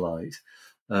speed of light?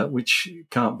 Which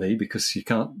can't be, because you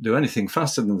can't do anything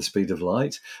faster than the speed of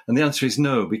light. And the answer is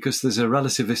no, because there's a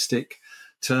relativistic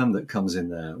term that comes in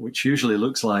there, which usually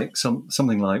looks like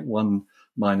something like 1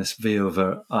 minus v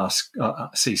over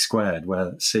c squared,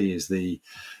 where c is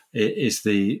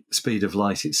the speed of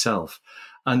light itself.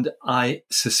 And I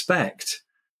suspect,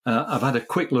 I've had a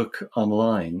quick look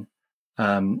online,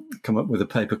 come up with a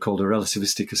paper called A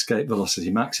Relativistic Escape Velocity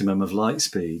Maximum of Light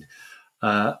Speed,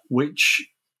 which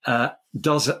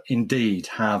does indeed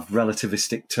have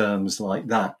relativistic terms like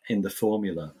that in the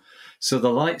formula. So the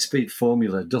light speed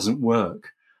formula doesn't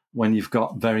work when you've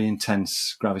got very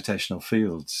intense gravitational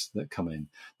fields that come in.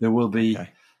 There will be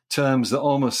terms that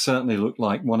almost certainly look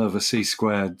like 1 over c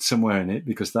squared somewhere in it,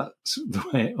 because that's the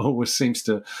way it always seems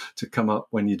to come up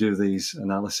when you do these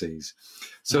analyses.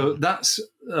 So that's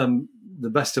the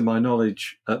best of my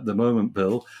knowledge at the moment,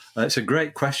 Bill. It's a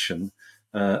great question.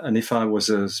 And if I was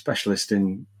a specialist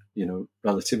in,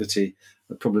 relativity,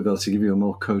 I'd probably be able to give you a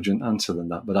more cogent answer than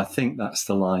that. But I think that's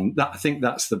the line. I think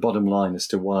that's the bottom line as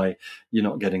to why you're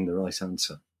not getting the right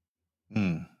answer.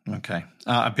 Okay.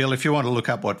 Bill, if you want to look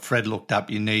up what Fred looked up,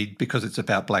 you need, because it's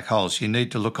about black holes, you need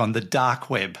to look on the dark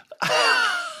web.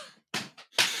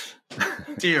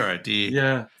 Dear, oh dear.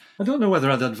 Yeah. I don't know whether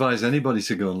I'd advise anybody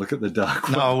to go and look at the dark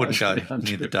web. No, I wouldn't go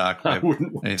near the dark web. I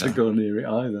wouldn't want to go near it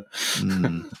either.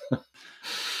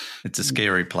 It's a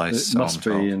scary place. It must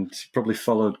be, and probably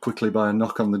followed quickly by a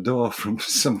knock on the door from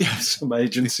some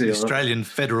agency. The Australian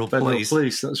Federal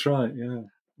Police. That's right,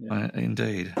 yeah.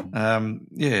 Indeed.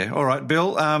 All right,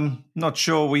 Bill. Not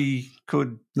sure we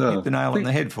could hit the nail on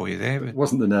the head for you there. But... It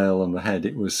wasn't the nail on the head.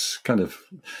 It was kind of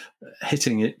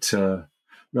hitting it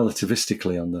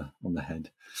relativistically on the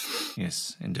head.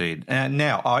 Yes, indeed. And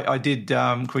now I did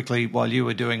quickly, while you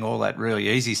were doing all that really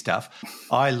easy stuff,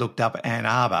 I looked up Ann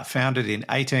Arbor, founded in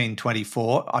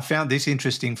 1824. I found this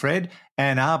interesting, Fred.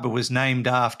 Ann Arbor was named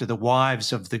after the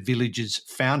wives of the village's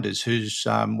founders, whose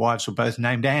wives were both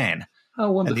named Anne.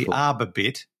 Oh, wonderful. And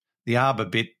the arbor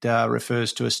bit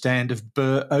refers to a stand of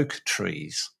bur oak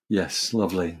trees. Yes,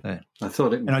 lovely. Yeah. I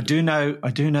thought it. And I do know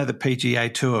the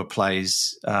PGA Tour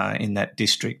plays in that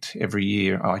district every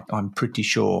year. I'm pretty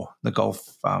sure the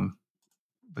golf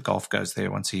goes there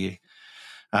once a year.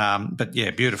 But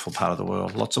yeah, beautiful part of the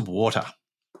world. Lots of water.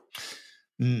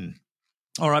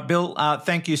 All right, Bill.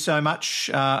 Thank you so much.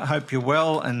 Hope you're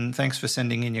well, and thanks for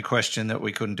sending in your question that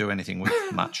we couldn't do anything with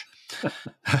much.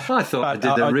 I thought I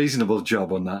did a reasonable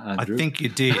job on that, Andrew. I think you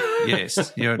did.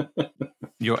 Yes,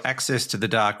 your access to the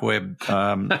dark web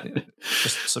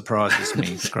just surprises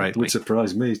me greatly. It would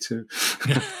surprise me too.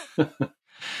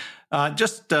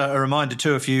 Just a reminder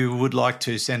too, if you would like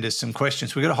to send us some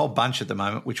questions, we've got a whole bunch at the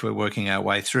moment which we're working our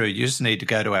way through. You just need to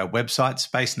go to our website,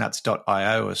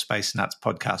 spacenuts.io or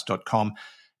spacenutspodcast.com,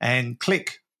 and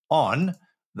click on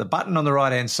the button on the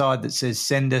right-hand side that says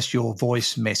send us your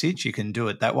voice message. You can do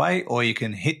it that way, or you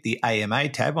can hit the AMA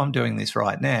tab. I'm doing this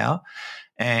right now.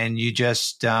 And you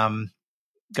just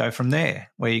go from there,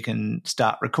 where you can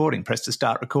start recording. Press the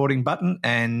start recording button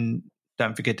and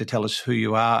don't forget to tell us who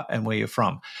you are and where you're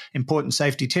from. Important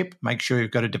safety tip, make sure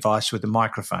you've got a device with a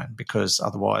microphone, because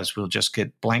otherwise we'll just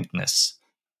get blankness,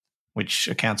 which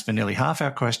accounts for nearly half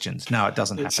our questions. No, it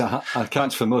doesn't happen. It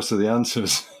accounts for most of the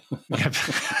answers.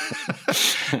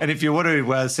 And if you want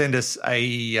to send us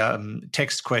a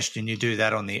text question, you do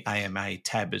that on the AMA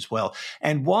tab as well.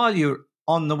 And while you're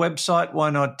on the website, why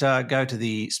not go to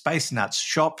the Space Nuts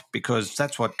shop, because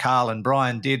that's what Carl and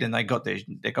Brian did, and they got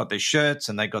their shirts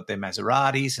and they got their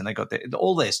Maseratis and they got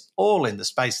all in the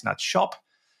Space Nuts shop.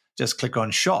 Just click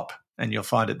on shop and you'll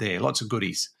find it there. Lots of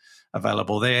goodies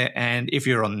available there. And if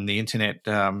you're on the internet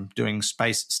doing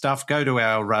space stuff, go to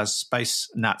our Space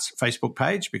Nuts Facebook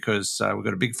page, because we've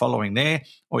got a big following there,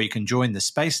 or you can join the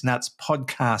Space Nuts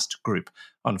podcast group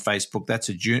on Facebook. That's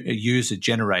a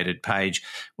user-generated page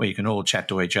where you can all chat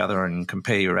to each other and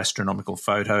compare your astronomical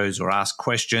photos or ask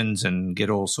questions and get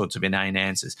all sorts of inane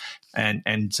answers,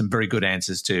 and some very good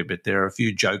answers too. But there are a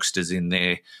few jokesters in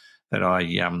there that I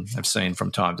have seen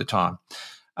from time to time.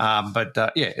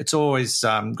 It's always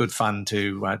good fun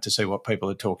to see what people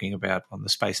are talking about on the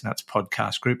Space Nuts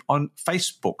podcast group on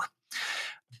Facebook.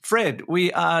 Fred,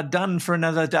 we are done for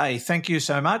another day. Thank you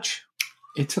so much.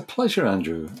 It's a pleasure,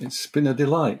 Andrew. It's been a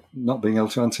delight not being able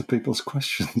to answer people's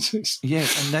questions.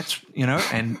 Yes, and that's,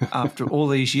 and after all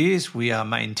these years, we are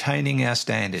maintaining our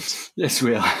standards. Yes,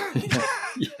 we are.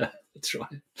 Yeah. That's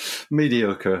right.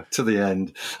 Mediocre to the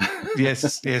end.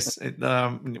 Yes.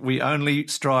 We only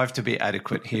strive to be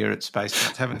adequate here at Space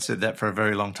Nuts. Haven't said that for a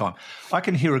very long time. I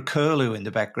can hear a curlew in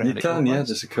the background. You can, yeah.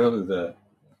 There's a curlew there.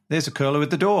 There's a curlew at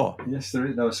the door. Yes, there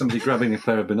is. There was somebody grabbing a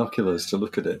pair of binoculars to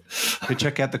look at it. We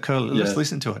check out the curlew. Yeah. Let's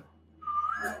listen to it.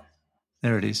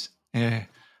 There it is. Yeah.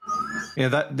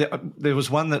 Yeah, there was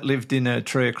one that lived in a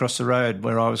tree across the road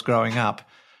where I was growing up.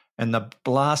 And the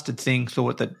blasted thing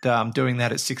thought that doing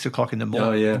that at 6 o'clock in the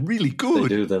morning really good.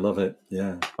 They do. They love it.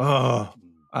 Yeah.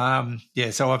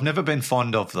 So I've never been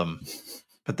fond of them,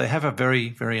 but they have a very,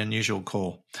 very unusual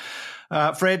call.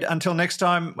 Fred, until next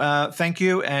time, thank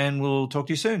you, and we'll talk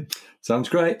to you soon. Sounds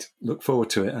great. Look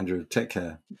forward to it, Andrew. Take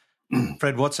care.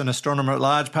 Fred Watson, astronomer at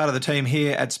large, part of the team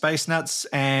here at Space Nuts,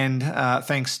 and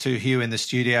thanks to Hugh in the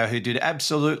studio, who did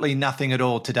absolutely nothing at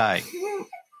all today.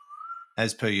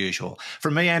 As per usual.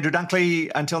 From me, Andrew Dunkley,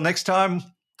 until next time,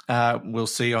 we'll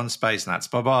see you on Space Nuts.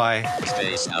 Bye-bye.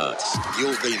 Space Nuts.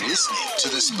 You've been listening to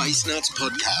the Space Nuts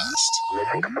podcast.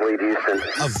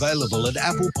 Available at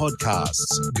Apple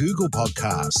Podcasts, Google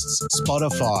Podcasts,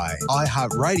 Spotify,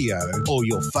 iHeartRadio, or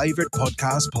your favourite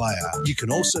podcast player. You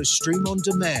can also stream on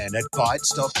demand at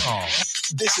Bytes.com.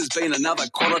 This has been another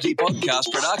quality podcast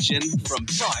production from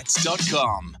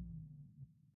Bytes.com.